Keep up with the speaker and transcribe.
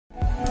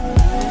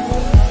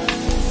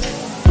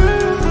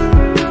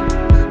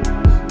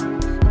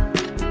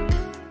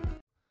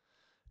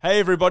Hey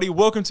everybody,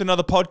 welcome to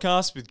another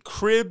podcast with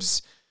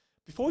Cribs.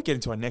 Before we get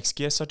into our next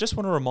guest, I just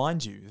want to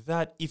remind you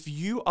that if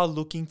you are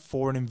looking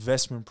for an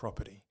investment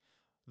property,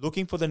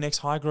 looking for the next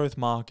high growth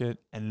market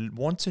and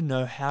want to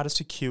know how to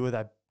secure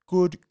that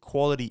good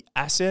quality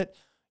asset,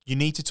 you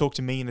need to talk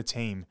to me and the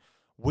team.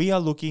 We are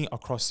looking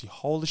across the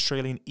whole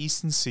Australian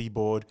eastern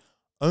seaboard,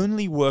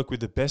 only work with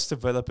the best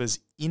developers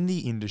in the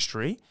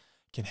industry,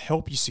 can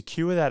help you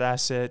secure that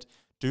asset,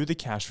 do the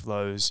cash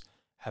flows,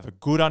 have a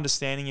good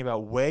understanding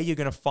about where you're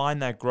going to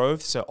find that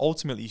growth. So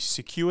ultimately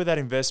secure that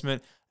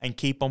investment and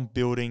keep on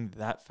building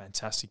that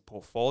fantastic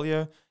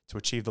portfolio to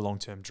achieve the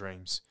long-term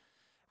dreams.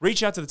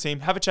 Reach out to the team,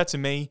 have a chat to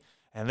me,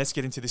 and let's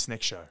get into this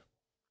next show.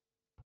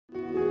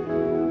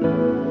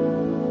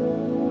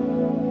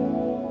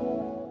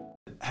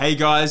 Hey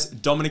guys,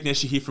 Dominic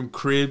Nesher here from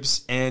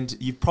Cribs, and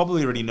you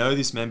probably already know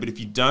this, man, but if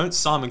you don't,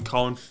 Simon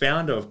Cohen,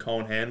 founder of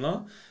Cohen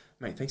Handler.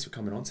 Mate, thanks for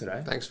coming on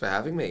today. Thanks for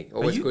having me.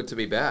 Always good to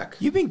be back.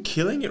 You've been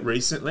killing it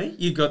recently.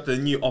 You got the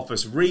new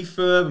office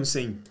refurb. I'm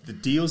seeing the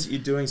deals that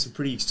you're doing, some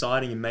pretty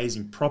exciting,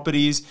 amazing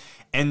properties,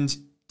 and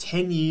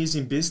 10 years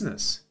in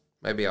business.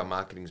 Maybe our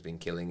marketing's been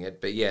killing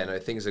it, but yeah, no,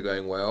 things are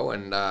going well.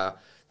 And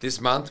this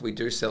month we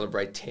do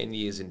celebrate 10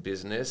 years in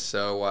business,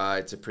 so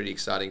it's a pretty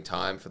exciting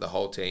time for the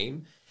whole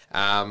team.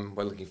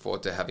 We're looking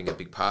forward to having a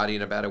big party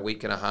in about a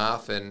week and a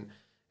half, and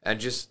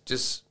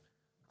just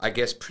I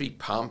guess pretty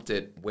pumped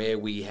at where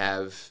we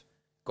have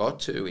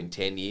got to in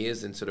 10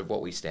 years and sort of what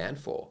we stand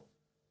for.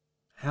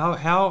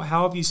 How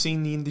have you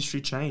seen the industry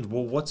change?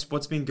 Well, what's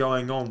been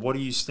going on? What do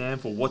you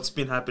stand for? What's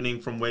been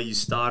happening from where you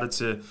started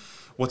to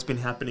what's been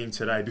happening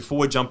today? Before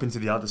we jump into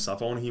the other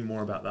stuff, I want to hear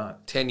more about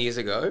that. 10 years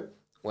ago,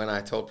 when I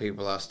told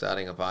people I was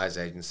starting a buyer's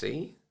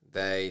agency,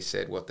 they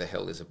said, what the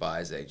hell is a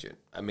buyer's agent?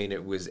 I mean,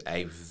 it was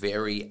a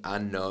very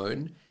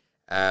unknown,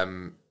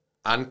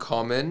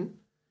 uncommon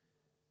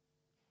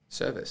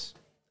service.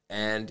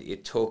 And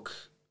it took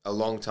a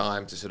long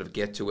time to sort of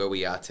get to where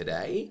we are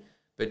today.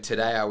 But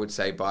today I would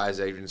say buyer's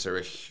agents are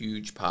a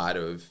huge part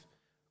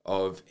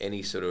of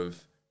any sort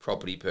of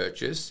property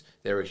purchase.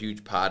 They're a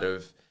huge part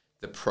of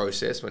the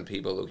process when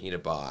people are looking to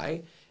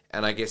buy.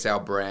 And I guess our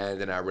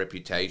brand and our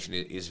reputation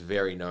is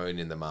very known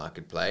in the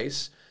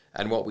marketplace.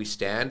 And what we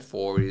stand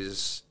for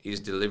is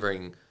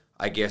delivering,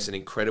 I guess, an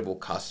incredible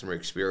customer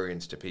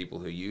experience to people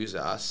who use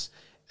us.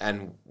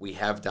 And we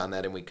have done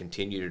that and we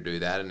continue to do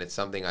that. And it's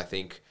something I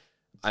think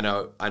I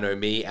know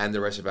me and the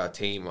rest of our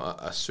team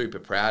are super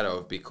proud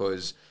of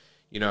because,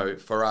 you know,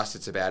 for us,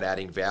 it's about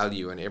adding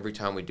value. And every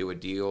time we do a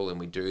deal and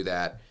we do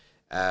that,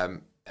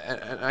 and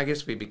I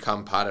guess we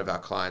become part of our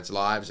clients'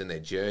 lives and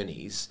their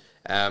journeys,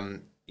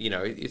 you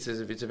know, it's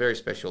a very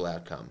special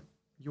outcome.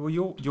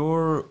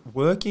 You're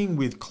working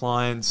with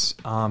clients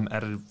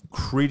at a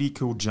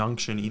critical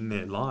junction in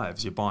their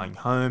lives. You're buying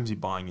homes, you're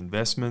buying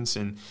investments,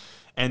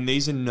 and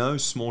these are no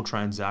small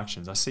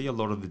transactions. I see a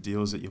lot of the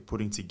deals that you're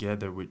putting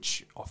together,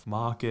 which off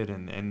market,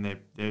 and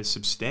they're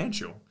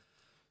substantial.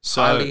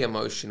 So highly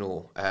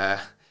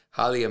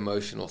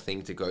emotional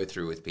thing to go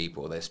through with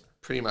people. They're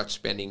pretty much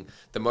spending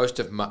the most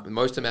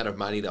amount of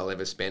money they'll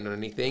ever spend on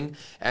anything,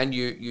 and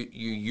you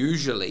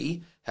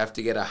usually have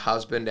to get a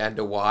husband and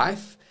a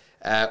wife.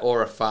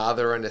 Or a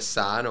father and a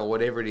son, or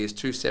whatever it is,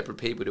 two separate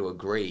people to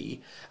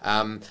agree.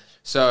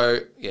 So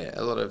yeah,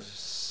 a lot of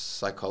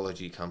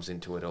psychology comes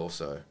into it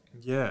also.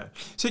 Yeah.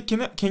 So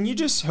can you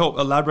just help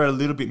elaborate a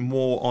little bit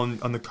more on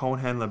the Cohen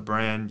Handler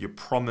brand, your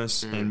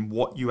promise, and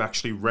what you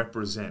actually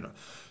represent?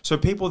 So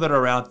people that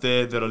are out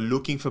there that are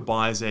looking for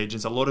buyer's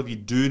agents, a lot of you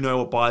do know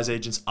what buyer's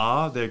agents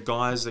are. They're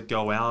guys that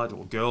go out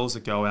or girls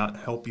that go out and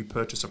help you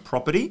purchase a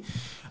property.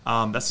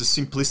 That's a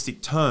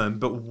simplistic term,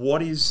 but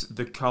what is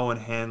the Cohen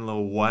Handler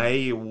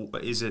way?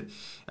 Is it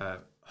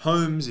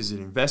homes? Is it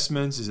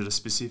investments? Is it a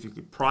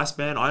specific price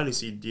band? I only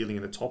see you dealing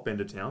in the top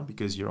end of town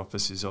because your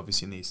office is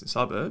obviously in the eastern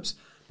suburbs.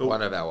 But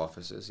one of our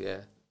offices, yeah.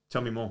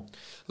 Tell me more.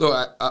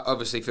 Look,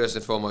 obviously, first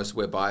and foremost,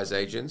 we're buyer's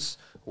agents.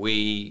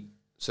 We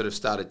sort of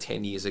started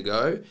 10 years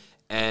ago.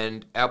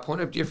 And our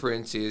point of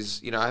difference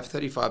is, you know, I have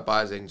 35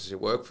 buyer's agents who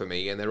work for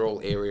me and they're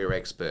all area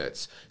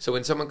experts. So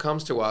when someone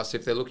comes to us,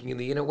 if they're looking in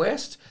the Inner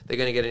West, they're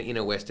going to get an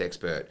Inner West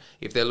expert.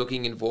 If they're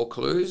looking in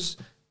Vaucluse,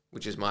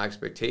 which is my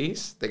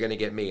expertise, they're going to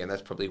get me, and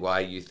that's probably why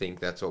you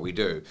think that's what we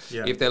do.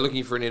 Yeah. If they're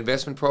looking for an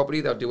investment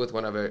property, they'll deal with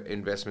one of our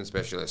investment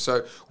specialists.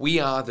 So we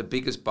are the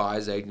biggest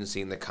buyer's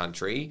agency in the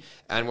country,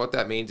 and what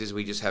that means is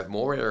we just have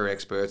more area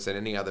experts than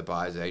any other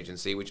buyer's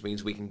agency, which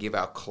means we can give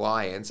our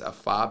clients a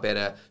far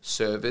better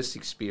service,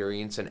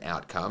 experience, and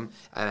outcome,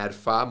 and add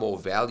far more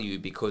value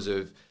because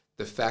of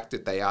the fact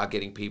that they are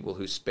getting people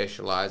who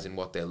specialize in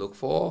what they look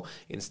for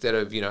instead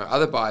of, you know,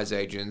 other buyer's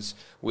agents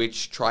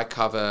which try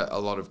cover a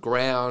lot of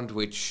ground,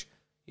 which,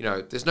 you know,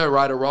 there's no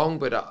right or wrong,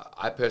 but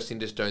I personally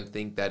just don't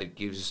think that it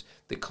gives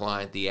the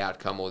client the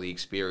outcome or the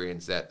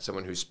experience that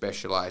someone who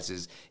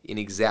specializes in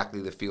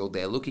exactly the field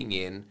they're looking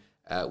in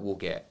will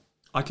get.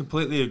 I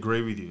completely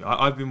agree with you.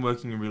 I've been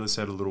working in real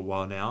estate a little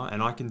while now,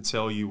 and I can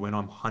tell you when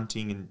I'm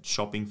hunting and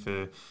shopping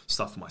for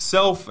stuff for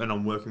myself and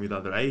I'm working with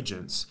other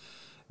agents,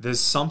 there's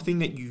something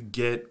that you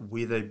get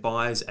with a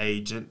buyer's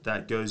agent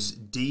that goes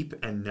deep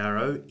and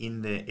narrow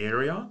in their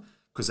area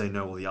because they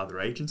know all the other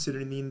agents that are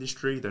in the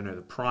industry. They know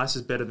the price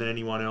is better than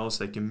anyone else.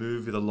 They can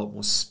move with a lot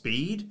more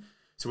speed.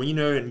 So when you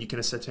know and you can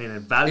ascertain a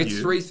value. It's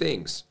three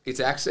things. It's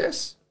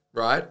access,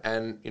 right?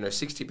 And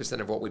 60%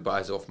 of what we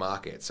buy is off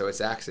market. So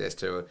it's access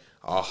to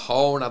a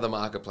whole other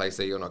marketplace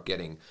that you're not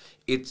getting.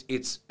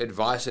 It's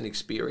advice and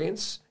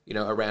experience,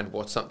 around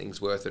what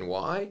something's worth and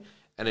why.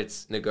 And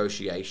it's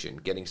negotiation,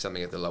 getting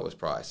something at the lowest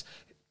price.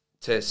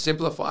 To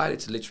simplify it,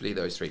 it's literally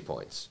those 3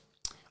 points.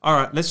 All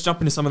right, let's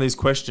jump into some of these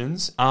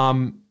questions.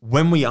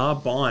 When we are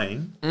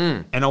buying,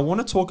 and I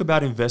want to talk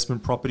about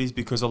investment properties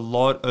because a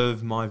lot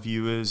of my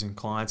viewers and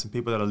clients and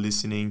people that are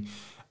listening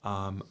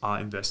are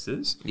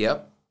investors.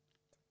 Yep.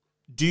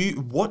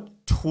 What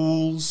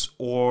tools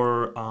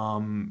or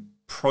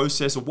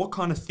process or what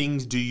kind of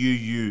things do you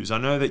use? I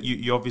know that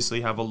you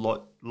obviously have a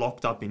lot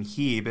locked up in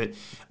here, but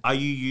are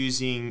you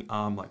using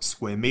like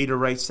square meter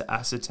rates to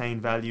ascertain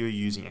value? Are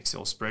you using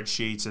Excel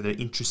spreadsheets? Are there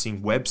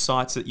interesting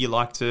websites that you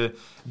like to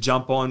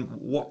jump on?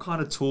 What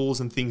kind of tools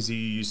and things do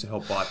you use to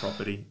help buy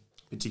property,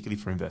 particularly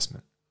for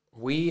investment?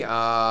 We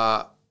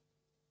are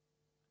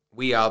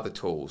the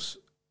tools.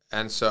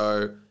 And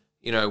so,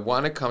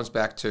 one, it comes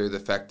back to the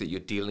fact that you're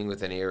dealing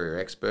with an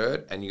area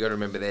expert and you got to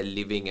remember they're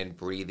living and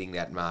breathing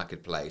that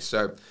marketplace.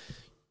 So,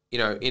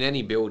 in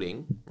any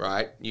building,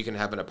 right, you can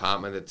have an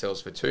apartment that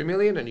sells for 2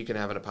 million and you can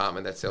have an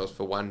apartment that sells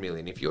for 1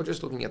 million. If you're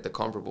just looking at the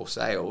comparable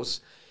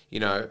sales,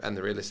 and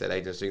the real estate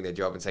agent's doing their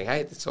job and saying, hey,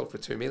 it sold for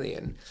 2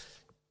 million,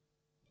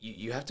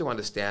 you have to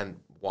understand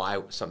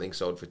why something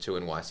sold for 2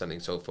 and why something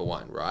sold for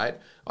 1, right?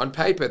 On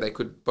paper, they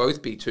could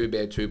both be 2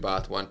 bed, 2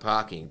 bath, 1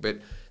 parking, but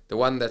the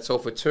one that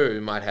sold for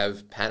 2 might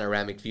have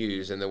panoramic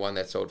views and the one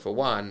that sold for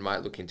 1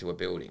 might look into a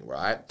building,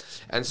 right?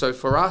 And so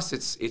for us,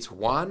 it's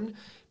one,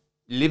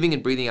 living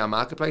and breathing our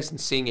marketplace and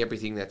seeing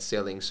everything that's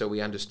selling so we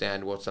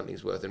understand what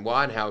something's worth and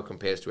why and how it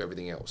compares to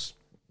everything else.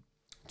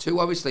 2,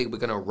 obviously, we're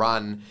going to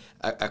run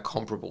a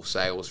comparable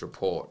sales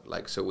report,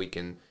 so we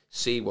can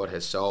see what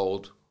has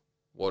sold,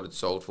 what it's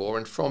sold for,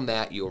 and from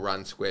that, you'll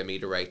run square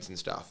meter rates and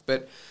stuff.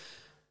 But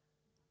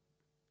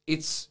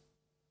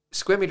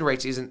square meter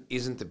rates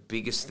isn't the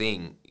biggest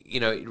thing.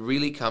 It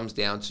really comes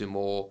down to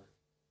more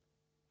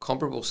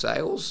comparable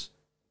sales,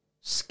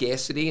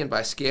 scarcity, and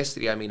by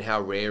scarcity, I mean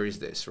how rare is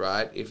this,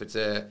 right? If it's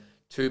a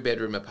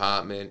 2-bedroom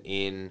apartment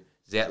in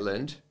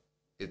Zetland,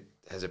 it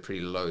has a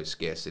pretty low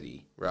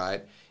scarcity,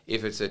 right?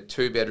 If it's a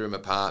 2-bedroom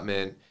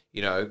apartment,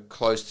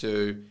 close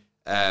to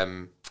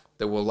the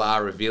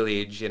Wallara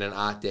Village in an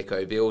Art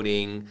Deco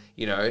building,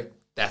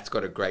 that's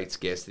got a great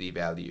scarcity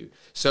value.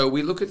 So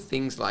we look at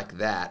things like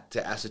that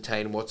to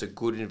ascertain what's a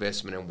good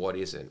investment and what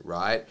isn't,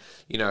 right?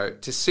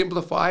 To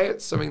simplify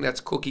it, something that's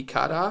cookie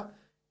cutter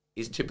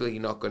is typically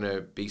not going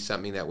to be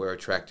something that we're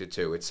attracted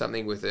to. It's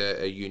something with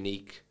a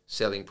unique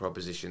selling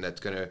proposition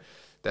that's going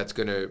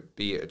to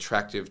be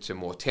attractive to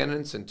more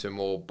tenants and to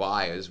more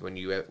buyers when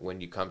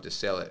you come to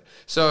sell it.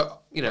 So,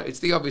 it's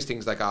the obvious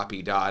things like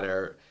RP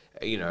data,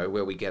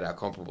 where we get our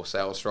comparable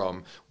sales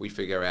from. We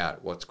figure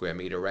out what square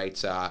meter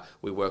rates are.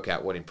 We work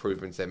out what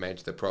improvements they made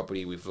to the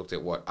property. We've looked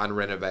at what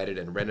unrenovated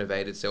and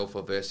renovated sell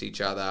for versus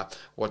each other,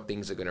 what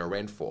things are going to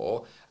rent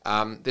for.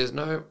 There's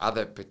no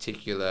other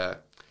particular,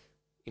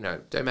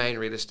 domain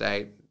real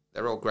estate.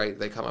 They're all great.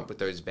 They come up with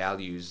those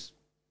values.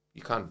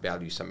 You can't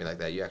value something like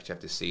that. You actually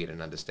have to see it and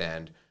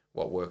understand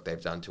what work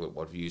they've done to it,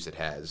 what views it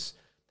has,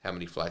 how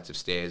many flights of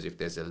stairs, if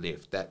there's a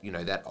lift. That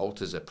that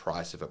alters the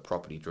price of a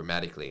property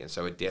dramatically. And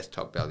so a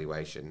desktop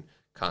valuation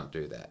can't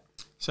do that.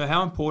 So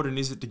how important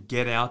is it to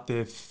get out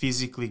there,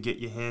 physically get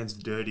your hands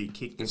dirty,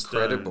 kick the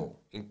stone?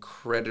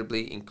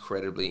 Incredibly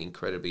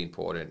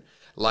important.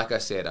 Like I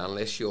said,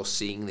 unless you're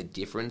seeing the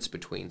difference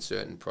between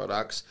certain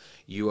products,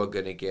 you are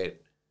going to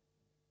get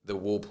the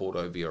wool pulled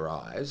over your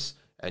eyes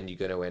and you're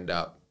going to end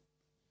up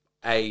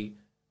A,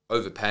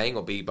 overpaying,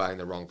 or B, buying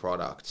the wrong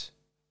product.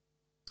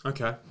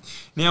 Okay.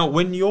 Now,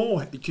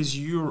 because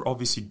you're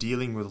obviously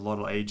dealing with a lot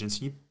of agents,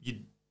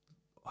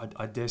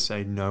 I dare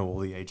say know all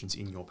the agents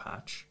in your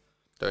patch.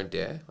 Don't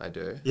dare, I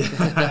do.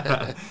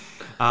 Yeah.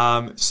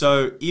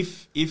 So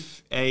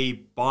if a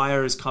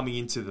buyer is coming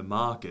into the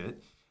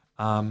market,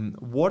 are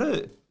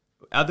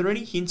there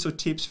any hints or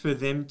tips for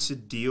them to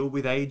deal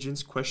with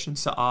agents,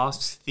 questions to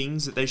ask,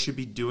 things that they should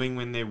be doing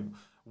when they're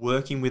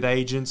working with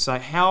agents?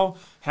 Like how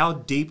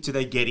deep do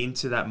they get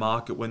into that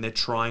market when they're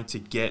trying to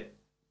get?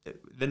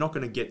 They're not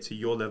going to get to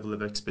your level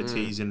of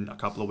expertise in a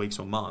couple of weeks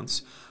or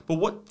months. But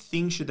what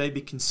things should they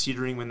be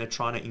considering when they're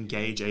trying to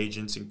engage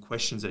agents, and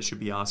questions they should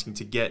be asking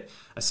to get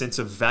a sense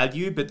of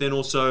value, but then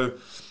also,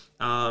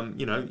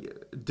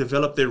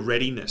 develop their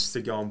readiness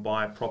to go and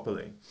buy it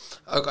properly?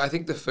 Okay, I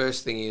think the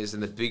first thing is,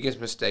 and the biggest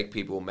mistake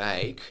people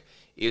make,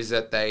 is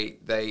that they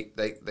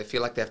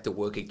feel like they have to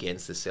work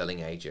against the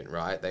selling agent,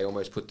 right? They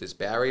almost put this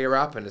barrier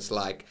up, and it's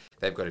like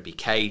they've got to be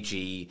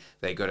cagey,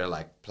 they've got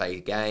to play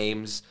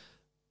games.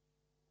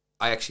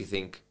 I actually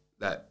think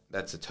that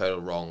that's a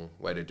total wrong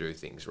way to do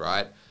things,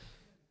 right?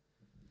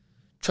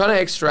 Trying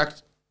to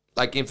extract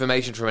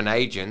information from an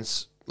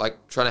agent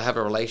like trying to have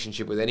a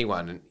relationship with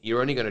anyone. And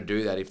you're only going to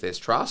do that if there's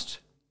trust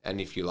and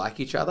if you like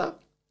each other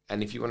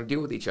and if you want to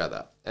deal with each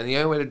other. And the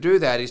only way to do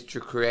that is to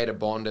create a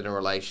bond and a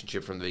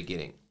relationship from the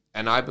beginning.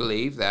 And I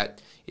believe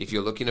that if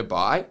you're looking to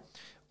buy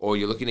or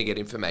you're looking to get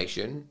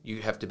information,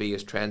 you have to be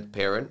as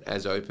transparent,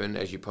 as open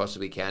as you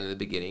possibly can in the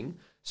beginning,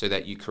 so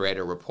that you create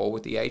a rapport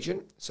with the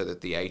agent, so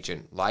that the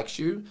agent likes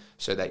you,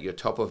 so that you're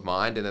top of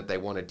mind and that they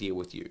want to deal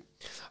with you.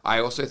 I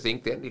also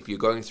think that if you're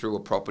going through a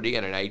property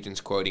and an agent's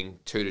quoting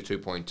 2 to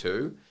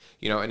 2.2,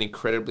 an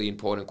incredibly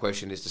important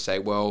question is to say,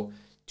 well,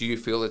 do you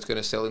feel it's going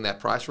to sell in that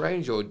price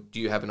range, or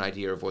do you have an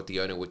idea of what the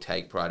owner would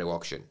take prior to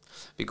auction?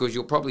 Because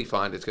you'll probably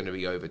find it's going to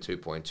be over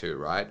 2.2,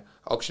 right?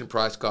 Auction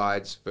price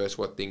guides versus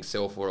what things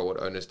sell for or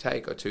what owners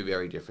take are two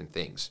very different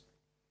things.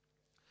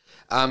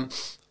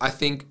 I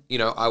think,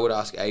 I would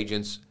ask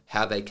agents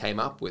how they came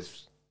up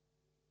with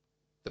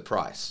the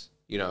price.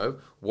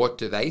 What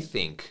do they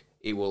think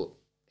it will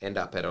end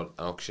up at an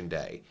auction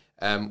day?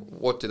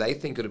 What do they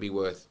think it'll be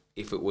worth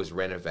if it was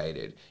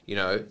renovated?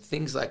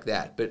 Things like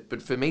that.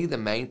 But for me, the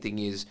main thing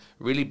is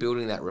really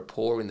building that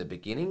rapport in the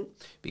beginning,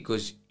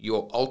 because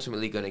you're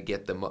ultimately going to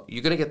get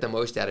the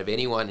most out of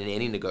anyone in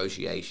any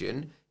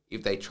negotiation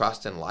if they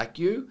trust and like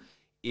you.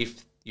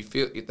 If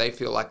they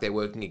feel like they're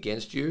working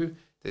against you,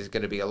 there's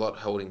going to be a lot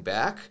holding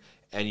back,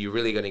 and you're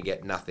really going to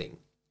get nothing,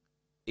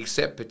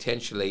 except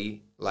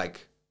potentially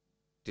like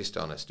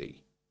dishonesty.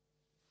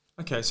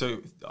 Okay,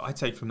 so I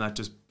take from that,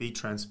 just be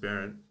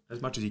transparent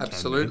as much as you can.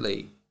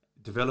 Absolutely.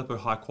 Develop a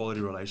high quality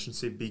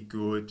relationship, be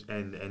good,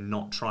 and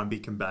not try and be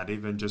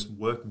combative, and just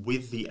work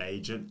with the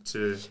agent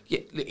to... Yeah,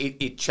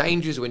 it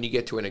changes when you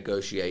get to a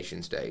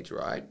negotiation stage,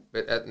 right?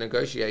 But at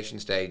negotiation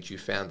stage, you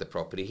found the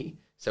property,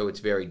 so it's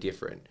very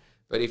different.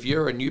 But if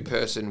you're a new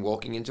person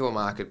walking into a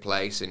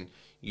marketplace and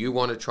you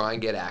want to try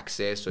and get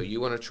access, or you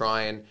want to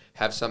try and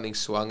have something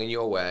swung in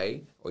your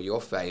way or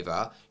your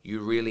favor, you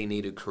really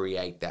need to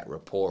create that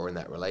rapport and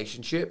that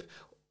relationship,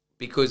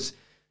 because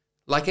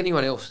like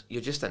anyone else,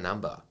 you're just a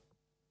number.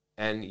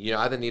 And you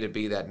either need to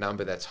be that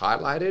number that's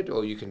highlighted,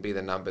 or you can be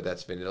the number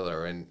that's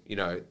vanilla. And,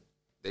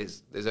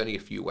 there's only a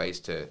few ways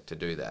to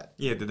do that.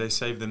 Yeah, did they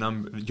save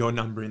your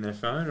number in their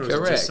phone, or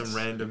Correct. is it just some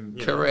random...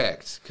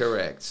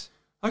 Correct.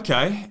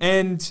 Okay,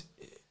 and...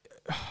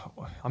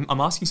 I'm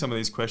asking some of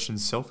these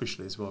questions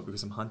selfishly as well,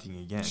 because I'm hunting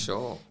again.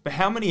 Sure. But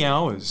how many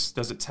hours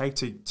does it take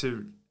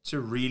to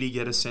really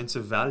get a sense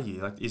of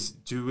value? Like,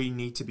 do we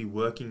need to be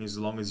working as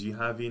long as you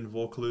have in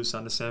Vaucluse to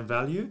understand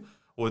value,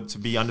 or to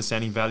be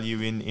understanding value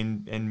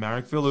in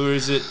Marrickville? Or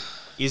is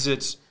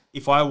it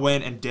if I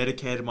went and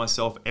dedicated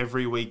myself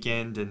every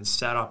weekend and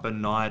sat up at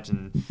night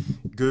and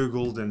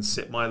Googled and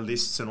set my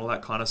lists and all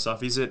that kind of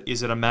stuff, is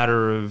it a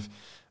matter of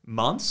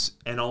months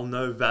and I'll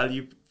know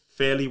value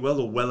fairly well,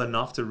 or well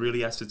enough to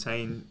really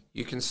ascertain?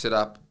 You can sit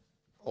up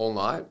all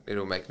night,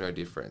 it'll make no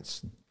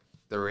difference.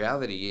 The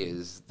reality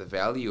is the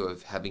value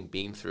of having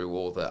been through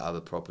all the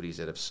other properties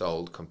that have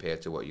sold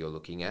compared to what you're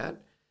looking at,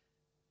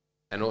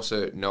 and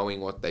also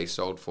knowing what they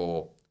sold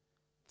for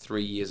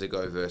 3 years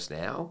ago versus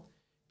now,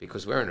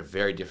 because we're in a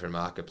very different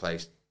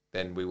marketplace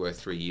than we were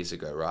 3 years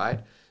ago,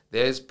 right?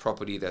 There's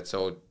property that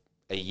sold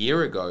a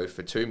year ago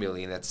for 2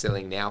 million that's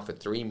selling now for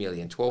 3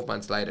 million. 12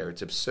 months later,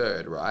 it's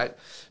absurd, right?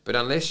 But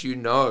unless you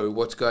know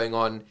what's going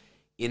on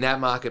in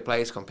that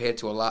marketplace compared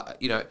to a lot,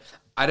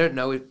 I don't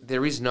know if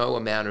there is no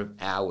amount of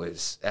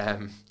hours.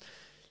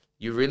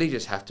 You really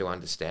just have to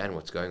understand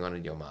what's going on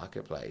in your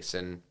marketplace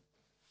and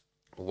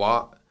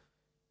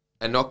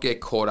not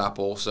get caught up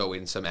also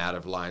in some out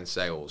of line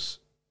sales.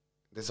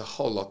 There's a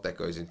whole lot that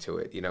goes into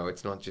it.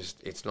 It's not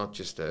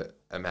just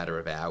a matter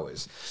of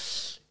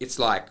hours. It's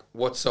like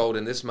what's sold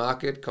in this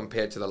market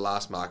compared to the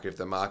last market. If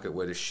the market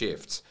were to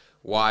shift,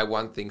 why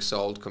one thing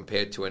sold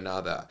compared to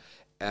another?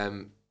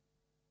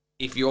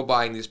 If you're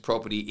buying this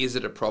property, is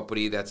it a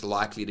property that's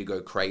likely to go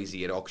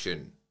crazy at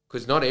auction?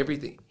 Because not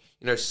everything,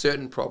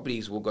 certain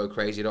properties will go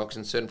crazy at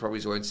auction. Certain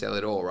properties won't sell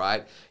at all,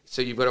 right?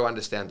 So you've got to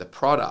understand the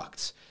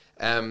product.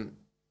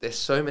 There's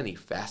so many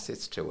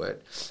facets to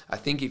it. I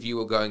think if you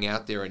were going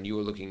out there and you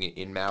were looking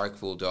in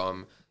Marrickville,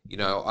 Dom,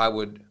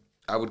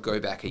 I would go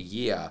back a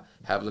year,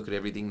 have a look at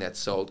everything that's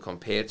sold,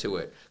 compare to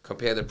it,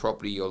 compare the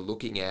property you're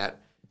looking at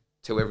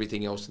to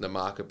everything else in the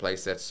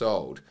marketplace that's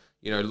sold.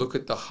 Look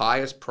at the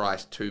highest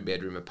priced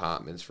 2-bedroom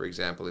apartments, for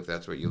example, if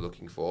that's what you're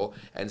looking for,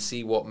 and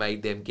see what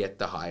made them get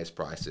the highest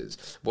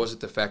prices. Was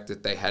it the fact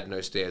that they had no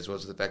stairs?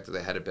 Was it the fact that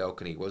they had a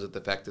balcony? Was it the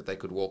fact that they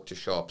could walk to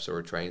shops or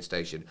a train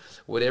station?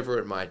 Whatever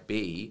it might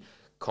be,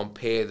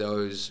 compare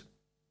those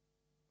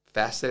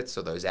facets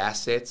or those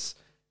assets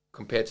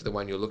compared to the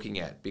one you're looking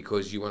at,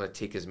 because you want to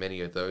tick as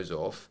many of those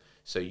off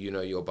so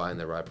you're buying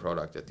the right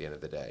product at the end of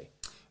the day.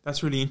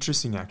 That's really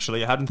interesting,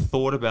 actually. I hadn't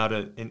thought about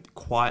it in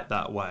quite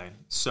that way.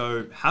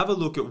 So have a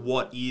look at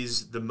what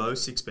is the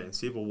most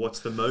expensive, or what's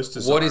the most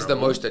desirable. What is the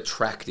most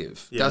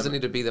attractive? Yeah. Doesn't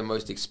need to be the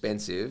most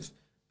expensive,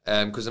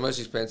 because the most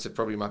expensive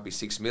probably might be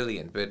 6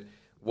 million, but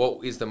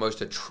what is the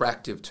most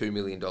attractive $2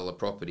 million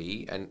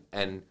property,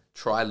 and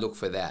try look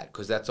for that,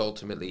 because that's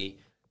ultimately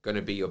going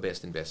to be your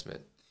best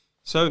investment.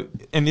 So,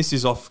 and this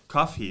is off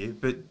cuff here,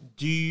 but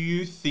Do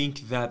you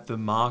think that the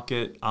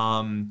market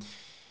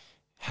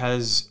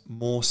has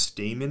more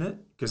steam in it?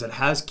 Because it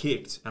has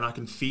kicked, and I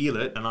can feel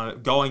it. And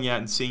I'm going out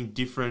and seeing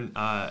different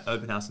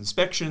open house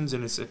inspections,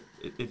 and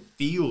it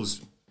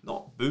feels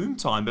not boom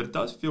time, but it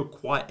does feel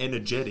quite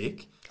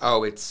energetic.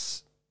 Oh,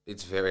 it's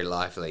very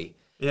lively.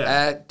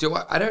 Yeah.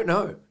 I don't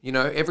know. You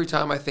know, every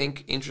time I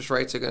think interest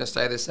rates are going to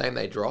stay the same,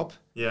 they drop.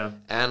 Yeah.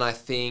 And I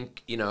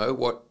think, you know,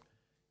 what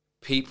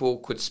people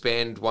could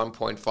spend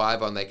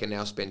 1.5 on, they can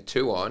now spend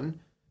 2 on,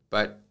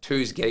 but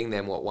 2's getting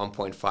them what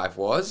 1.5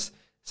 was.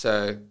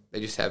 So they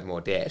just have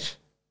more debt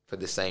for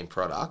the same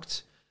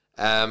product.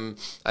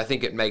 I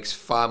think it makes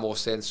far more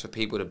sense for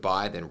people to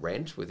buy than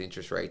rent with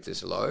interest rates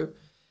this low.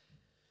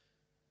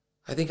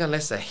 I think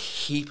unless a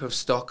heap of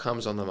stock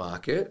comes on the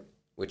market,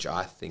 which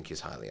I think is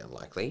highly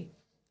unlikely,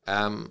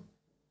 I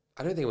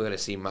don't think we're going to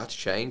see much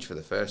change for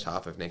the first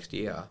half of next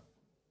year.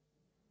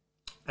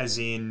 As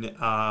in,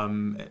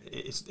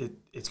 it's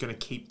going to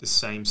keep the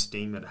same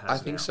steam that it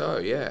has I think so,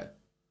 yeah.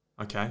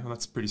 Okay, well,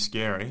 that's pretty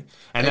scary.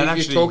 And that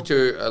if you talk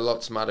to a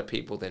lot smarter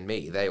people than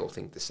me, they all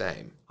think the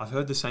same. I've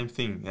heard the same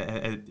thing.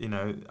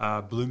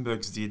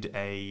 Bloomberg's did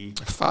a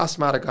far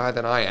smarter guy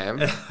than I am.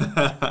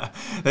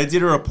 They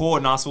did a report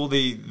and asked all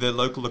the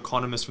local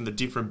economists from the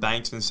different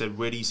banks and said,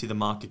 where do you see the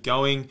market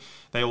going?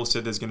 They all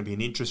said there's going to be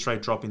an interest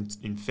rate drop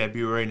in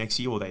February next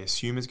year, or they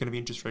assume there's going to be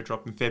an interest rate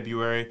drop in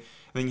February. And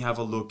then you have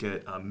a look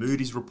at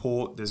Moody's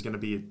report. There's going to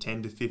be a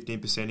 10 to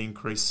 15%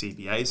 increase.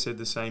 CBA said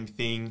the same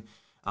thing.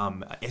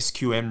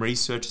 SQM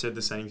Research said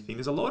the same thing.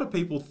 There's a lot of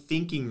people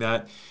thinking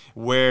that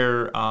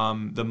where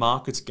the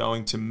market's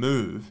going to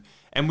move.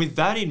 And with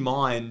that in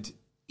mind,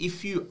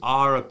 if you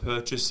are a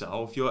purchaser,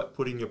 or if you're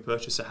putting your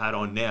purchaser hat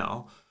on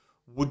now,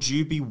 would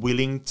you be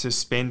willing to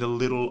spend a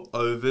little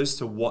overs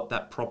to what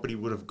that property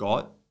would have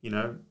got,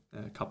 a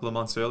couple of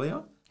months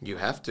earlier? You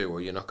have to,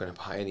 or you're not going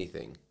to buy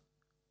anything.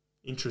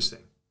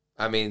 Interesting.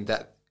 I mean,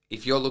 that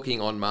if you're looking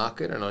on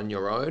market and on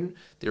your own,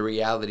 the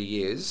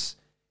reality is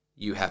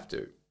you have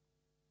to.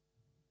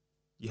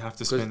 You have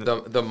to spend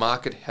the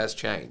market has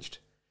changed.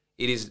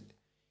 It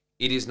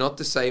is not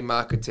the same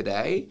market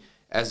today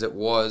as it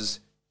was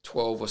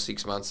 12 or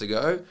 6 months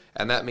ago,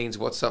 and that means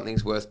what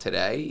something's worth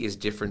today is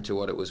different to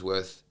what it was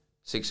worth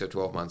 6 or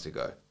 12 months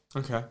ago.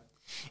 Okay.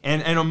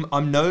 And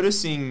I'm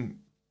noticing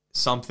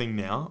something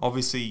now.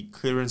 Obviously,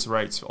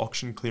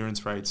 auction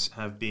clearance rates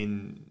have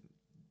been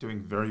doing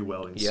very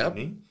well in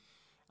Sydney.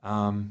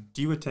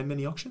 Do you attend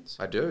many auctions?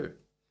 I do.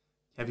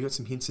 Have you got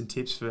some hints and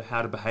tips for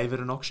how to behave at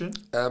an auction?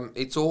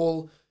 It's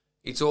all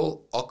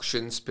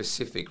auction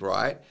specific,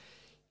 right?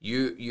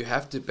 You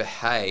have to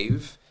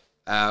behave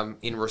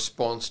in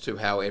response to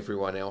how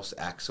everyone else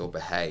acts or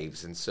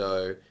behaves, and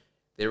so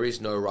there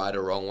is no right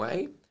or wrong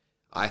way.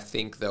 I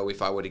think, though,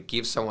 if I were to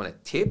give someone a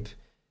tip,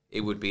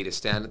 it would be to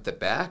stand at the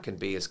back and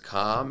be as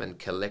calm and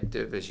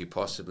collective as you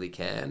possibly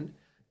can.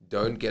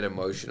 Don't get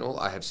emotional.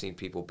 I have seen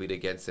people bid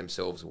against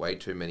themselves way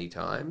too many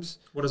times.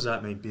 What does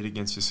that mean, bid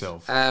against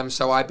yourself?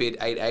 So I bid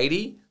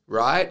 880,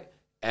 right?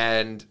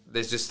 And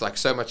there's just like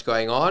so much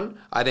going on.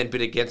 I then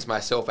bid against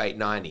myself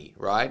 890,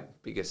 right?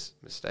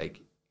 Biggest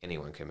mistake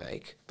anyone can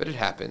make, but it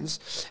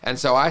happens. And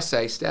so I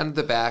say, stand at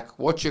the back,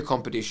 watch your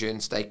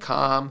competition, stay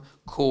calm,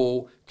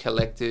 cool,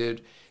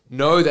 collected.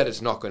 Know that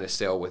it's not going to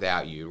sell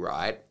without you,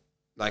 right?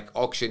 Like,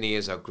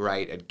 auctioneers are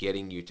great at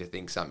getting you to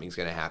think something's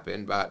going to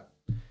happen, but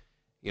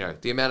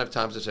the amount of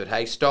times I said,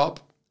 hey, stop,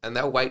 and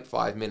they'll wait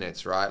 5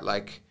 minutes, right?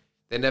 Like,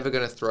 they're never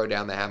going to throw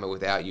down the hammer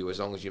without you as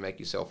long as you make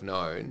yourself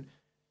known.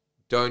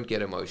 Don't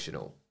get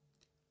emotional.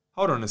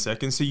 Hold on a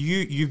second. So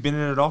you've been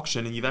in an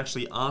auction and you've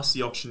actually asked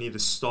the auctioneer to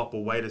stop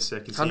or wait a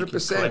second so 100%. You can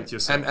collect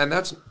yourself. And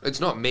it's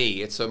not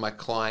me. It's so my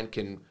client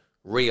can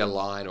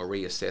realign or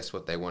reassess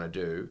what they want to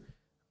do.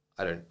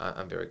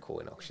 I'm very cool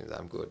in auctions.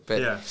 I'm good.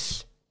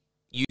 But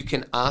you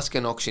can ask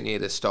an auctioneer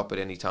to stop at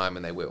any time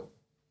and they will.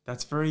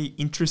 That's very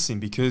interesting,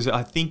 because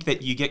I think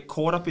that you get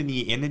caught up in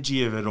the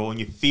energy of it all and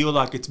you feel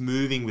like it's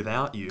moving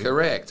without you.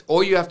 Correct.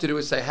 All you have to do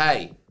is say,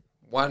 hey,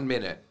 1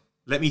 minute.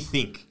 Let me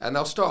think. And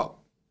they'll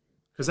stop.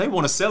 Because they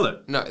want to sell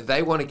it. No,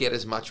 they want to get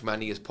as much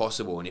money as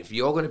possible. And if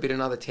you're going to bid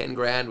another 10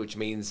 grand, which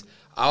means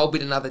I'll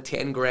bid another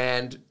 10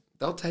 grand,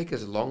 they'll take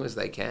as long as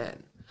they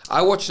can.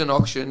 I watched an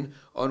auction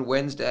on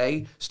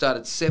Wednesday,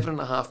 started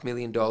 $7.5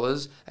 million,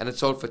 and it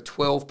sold for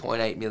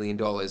 $12.8 million.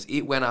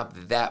 It went up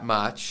that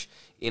much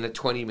in a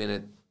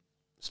 20-minute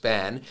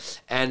span,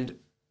 and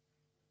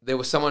there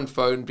was someone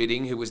phone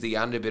bidding who was the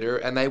underbidder,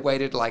 and they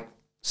waited like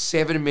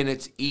 7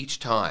 minutes each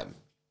time.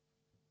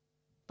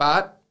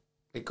 But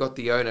it got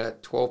the owner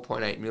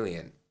 $12.8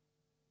 million.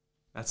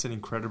 That's an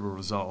incredible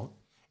result.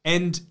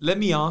 And let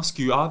me ask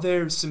you, are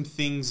there some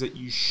things that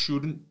you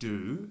shouldn't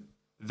do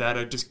that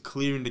are just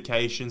clear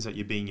indications that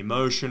you're being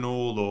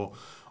emotional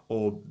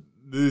or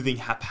moving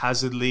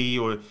haphazardly,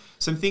 or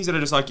some things that are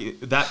just like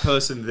that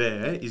person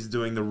there is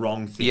doing the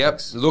wrong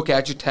things? Yep. Look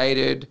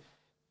agitated,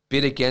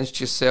 bid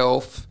against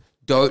yourself,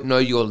 don't know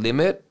your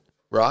limit,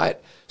 right?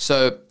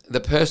 So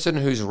the person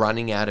who's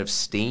running out of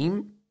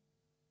steam,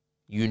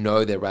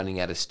 they're running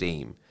out of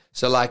steam.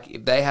 So like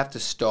if they have to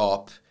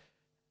stop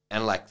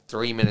and like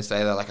 3 minutes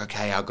later, they're like,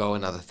 okay, I'll go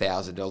another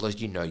 $1,000.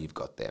 You know you've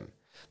got them.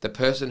 The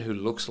person who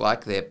looks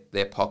like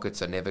their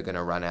pockets are never going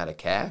to run out of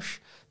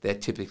cash, they're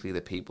typically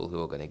the people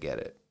who are going to get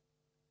it.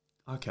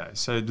 Okay,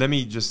 so let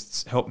me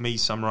just help me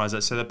summarize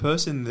that. So the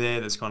person there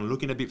that's kind of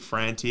looking a bit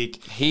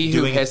frantic, He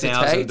who doing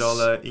hesitates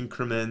 $1,000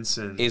 increments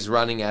and is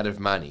running out of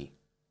money.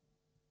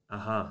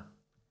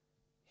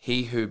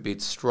 He who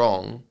bids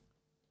strong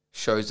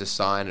shows a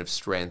sign of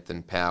strength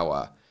and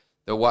power.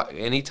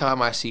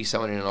 Anytime I see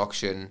someone in an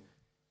auction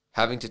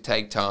having to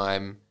take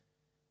time,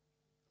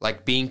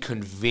 like being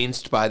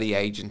convinced by the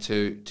agent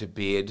to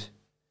bid,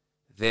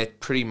 they're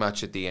pretty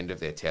much at the end of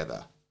their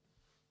tether.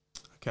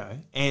 Okay,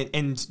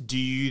 and do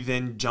you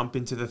then jump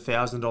into the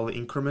 $1,000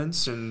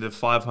 increments and the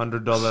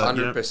 $500?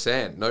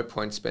 100%. No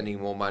point spending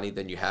more money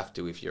than you have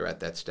to if you're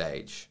at that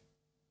stage.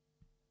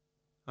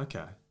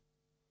 Okay.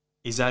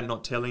 Is that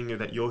not telling you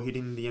that you're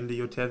hitting the end of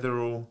your tether,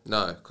 or?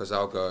 No, because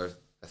I'll go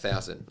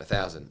 1,000,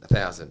 1,000,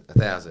 1,000,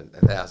 1,000,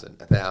 1,000,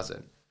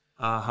 1,000.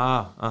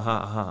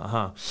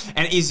 And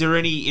is there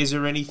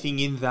anything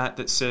in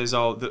that says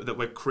that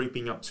we're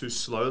creeping up too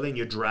slowly and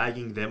you're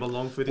dragging them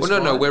along for this?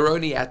 Well, no, we're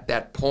only at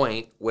that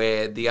point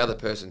where the other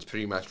person's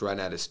pretty much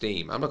run out of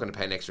steam. I'm not going to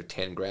pay an extra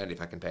 $10,000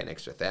 if I can pay an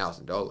extra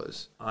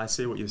 $1,000. I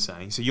see what you're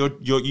saying. So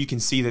you can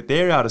see that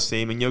they're out of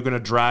steam and you're going to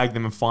drag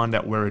them and find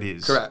out where it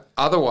is. Correct.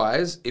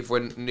 Otherwise, if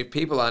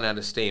people aren't out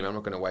of steam, I'm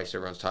not going to waste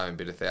everyone's time and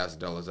bid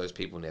 $1,000. Those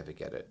people never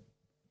get it.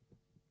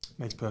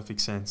 Makes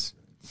perfect sense.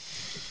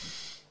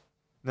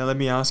 Now, let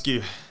me ask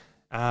you,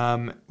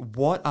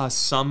 what are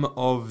some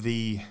of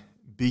the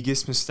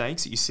biggest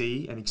mistakes that you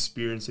see and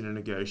experience in a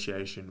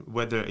negotiation,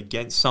 whether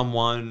against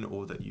someone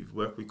or that you've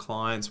worked with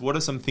clients? What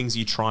are some things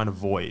you try and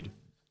avoid?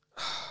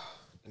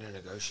 In a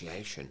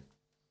negotiation,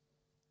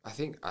 I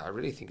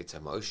really think it's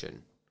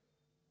emotion.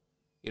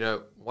 You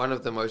know, one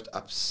of the most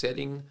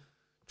upsetting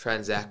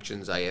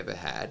transactions I ever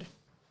had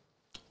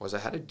was I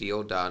had a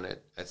deal done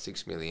at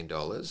 $6 million.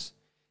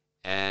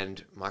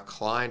 And my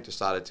client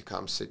decided to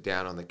come sit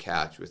down on the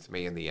couch with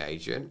me and the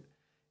agent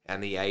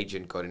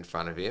got in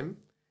front of him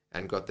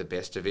and got the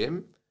best of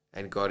him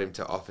and got him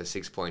to offer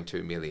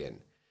 6.2 million.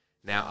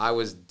 Now, I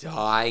was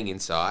dying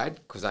inside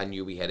because I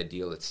knew we had a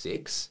deal at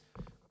 6,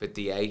 but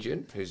the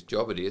agent, whose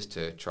job it is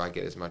to try and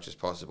get as much as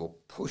possible,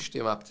 pushed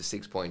him up to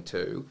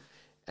 6.2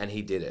 and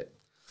he did it.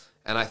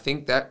 And I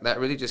think that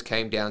really just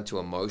came down to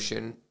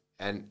emotion,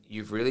 and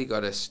you've really got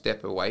to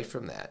step away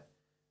from that.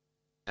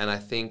 And I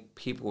think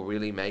people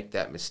really make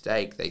that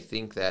mistake. They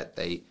think that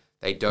they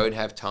don't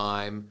have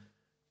time,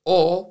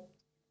 or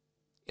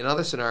in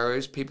other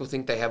scenarios, people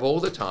think they have all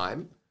the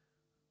time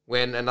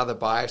when another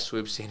buyer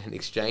swoops in and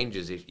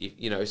exchanges.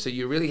 So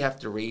you really have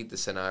to read the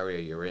scenario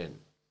you're in.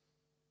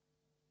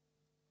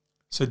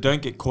 So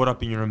don't get caught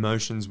up in your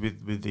emotions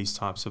with these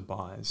types of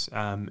buyers.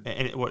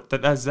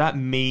 Does that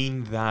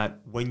mean that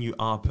when you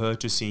are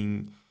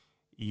purchasing,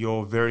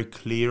 you're very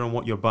clear on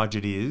what your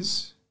budget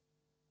is,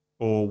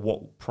 or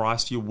what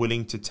price you're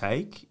willing to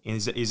take?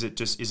 Is it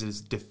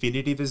as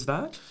definitive as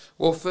that?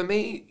 Well, for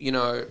me,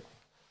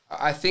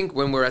 I think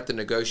when we're at the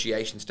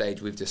negotiation stage,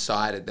 we've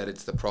decided that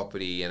it's the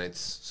property and it's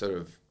sort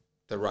of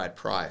the right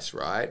price,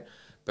 right?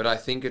 But I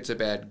think it's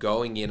about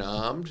going in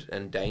armed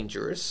and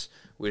dangerous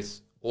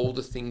with all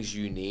the things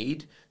you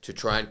need to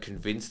try and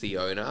convince the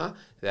owner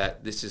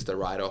that this is the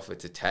right offer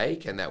to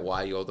take and that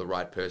why you're the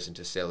right person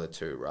to sell it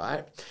to,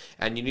 right?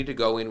 And you need to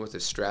go in with a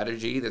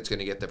strategy that's going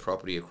to get the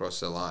property across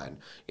the line.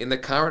 In the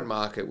current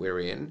market we're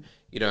in,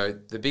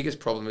 the biggest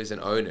problem isn't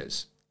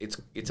owners.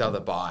 It's other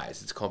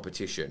buyers. It's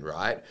competition,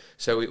 right?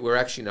 So we're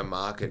actually in a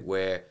market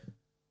where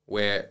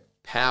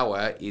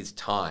power is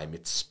time,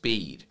 it's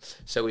speed.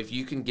 So if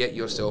you can get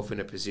yourself in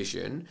a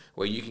position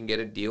where you can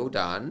get a deal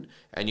done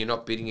and you're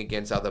not bidding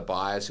against other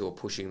buyers who are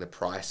pushing the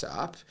price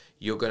up,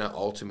 you're going to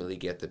ultimately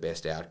get the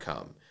best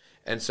outcome.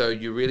 And so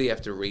you really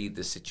have to read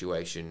the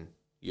situation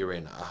you're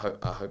in.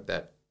 I hope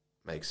that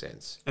makes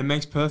sense. It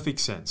makes perfect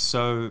sense.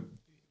 So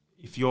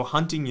if you're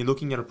hunting, you're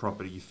looking at a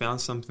property, you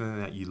found something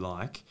that you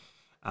like,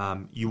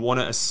 you want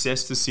to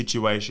assess the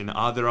situation.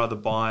 Are there other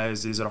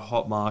buyers? Is it a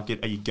hot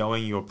market?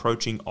 You're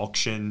approaching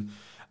auction?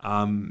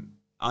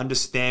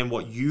 Understand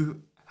what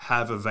you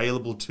have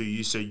available to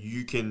you so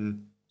you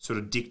can sort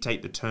of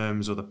dictate the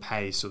terms or the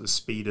pace or the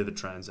speed of the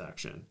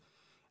transaction.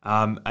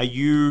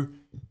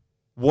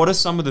 What are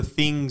some of the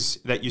things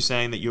that you're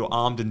saying that you're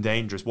armed and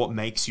dangerous? What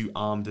makes you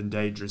armed and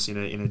dangerous in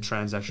a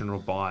transaction or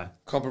buy?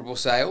 Comparable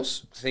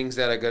sales, things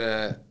that are going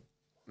to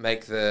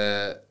make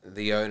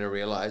the owner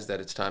realize that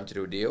it's time to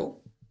do a deal.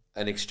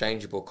 An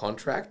exchangeable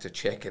contract, a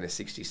check, and a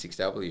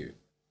 66W.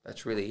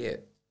 That's really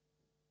it.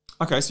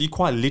 Okay, so you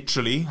quite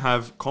literally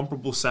have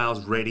comparable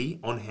sales ready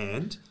on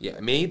hand.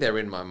 Yeah, they're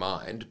in my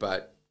mind,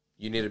 but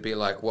you need to be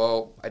like,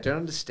 well, I don't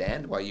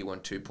understand why you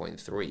want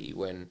 2.3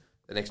 when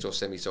the next door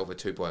semi-sold for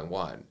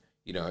 2.1.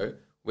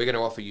 We're going to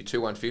offer you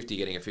 2,150,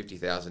 getting a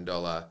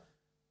 $50,000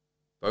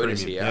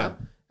 bonus here.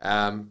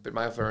 Yeah. But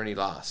my offer only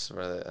lasts for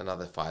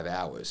another 5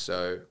 hours,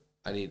 so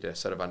I need to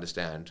sort of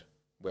understand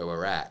where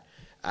we're at.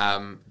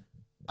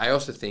 I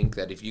also think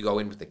that if you go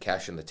in with the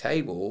cash on the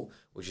table,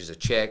 which is a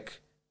check,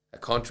 a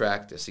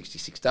contract, a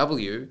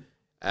 66W,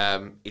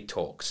 it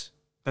talks.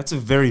 That's a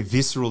very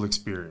visceral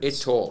experience.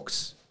 It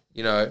talks.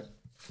 You know,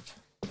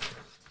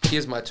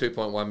 here's my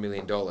 $2.1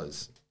 million.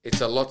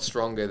 It's a lot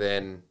stronger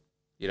than,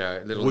 you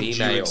know, a little Would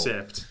email. you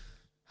accept?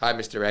 Hi,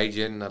 Mr.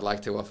 Agent. I'd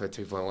like to offer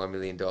 $2.1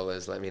 million.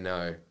 Let me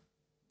know.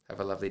 Have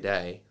a lovely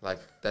day. Like,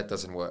 that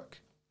doesn't work.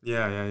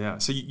 Yeah.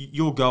 So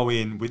you'll go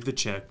in with the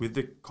check, with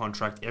the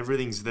contract,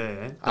 everything's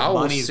there. I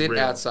will sit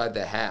outside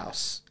the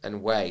house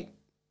and wait,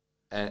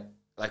 and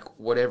like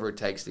whatever it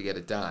takes to get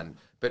it done.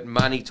 But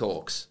money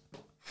talks.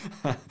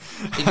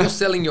 If you're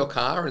selling your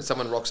car and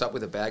someone rocks up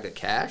with a bag of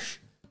cash,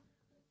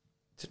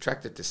 it's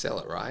attractive to sell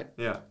it, right?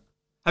 Yeah.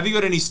 Have you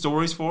got any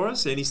stories for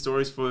us? Any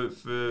stories for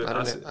us?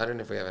 I don't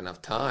know if we have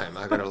enough time.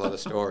 I've got a lot of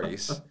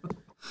stories.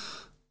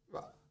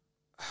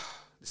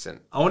 Listen,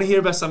 I want to hear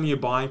about some of your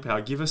buying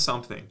power. Give us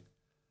something.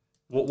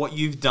 What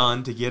you've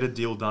done to get a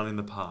deal done in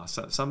the past.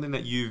 Something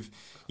that you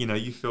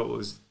felt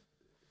was,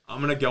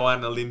 I'm going to go out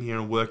on a limb here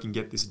and work and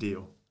get this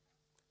deal.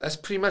 that's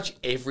pretty much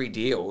every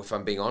deal, if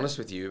I'm being honest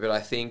with you. But I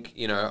think,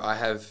 you know, I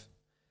have...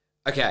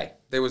 Okay,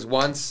 there was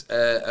once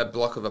a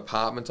block of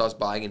apartments I was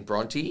buying in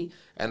Bronte,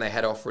 and they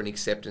had offer and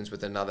acceptance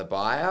with another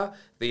buyer.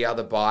 The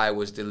other buyer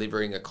was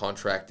delivering a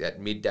contract at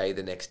midday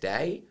the next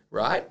day,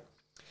 right?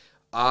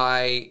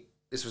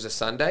 This was a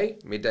Sunday.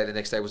 Midday the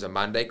next day was a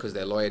Monday because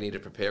their lawyer needed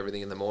to prepare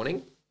everything in the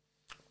morning.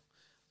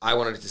 I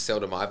wanted it to sell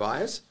to my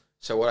buyers.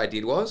 So what I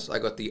did was I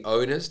got the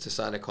owners to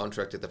sign a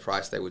contract at the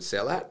price they would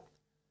sell at,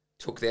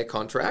 took their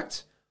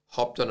contract,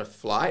 hopped on a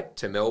flight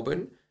to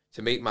Melbourne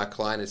to meet my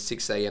client at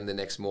 6 a.m. the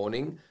next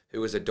morning, who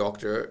was a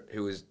doctor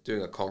who was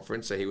doing a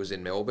conference, so he was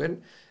in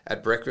Melbourne.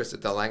 At breakfast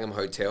at the Langham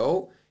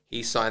Hotel,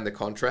 he signed the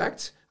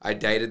contract. I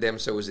dated them,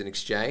 so it was an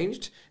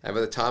exchanged. And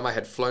by the time I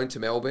had flown to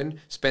Melbourne,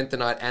 spent the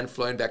night and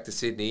flown back to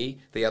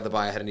Sydney, the other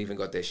buyer hadn't even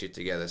got their shit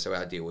together, so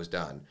our deal was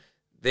done.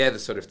 They're the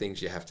sort of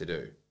things you have to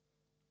do.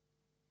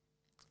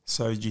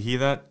 So did you hear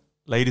that,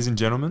 ladies and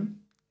gentlemen?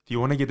 If you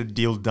want to get a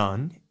deal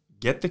done,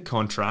 get the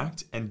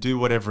contract and do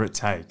whatever it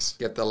takes.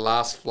 Get the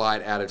last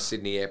flight out of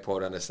Sydney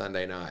Airport on a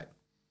Sunday night.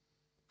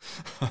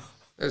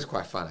 It was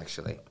quite fun,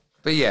 actually.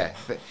 But yeah,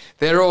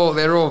 they're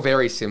all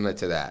very similar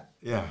to that.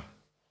 Yeah.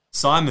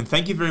 Simon,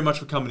 thank you very much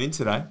for coming in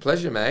today.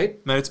 Pleasure,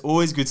 mate. Mate, it's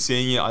always good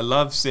seeing you. I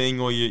love seeing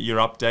all your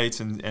updates.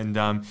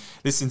 And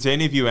listen, to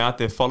any of you out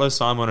there, follow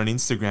Simon on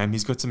Instagram.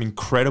 He's got some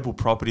incredible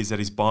properties that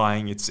he's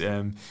buying. It's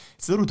a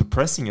little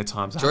depressing at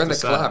times. Join the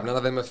club. None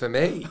of them are for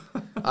me.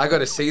 I got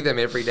to see them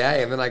every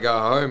day, and then I go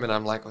home and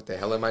I'm like, what the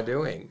hell am I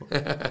doing?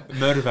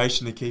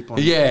 Motivation to keep on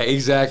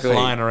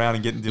flying around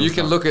and getting deals You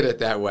can done. look at it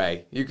that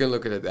way.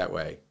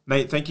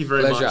 Mate, thank you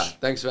very much. Pleasure.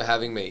 Thanks for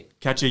having me.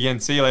 Catch you again.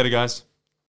 See you later, guys.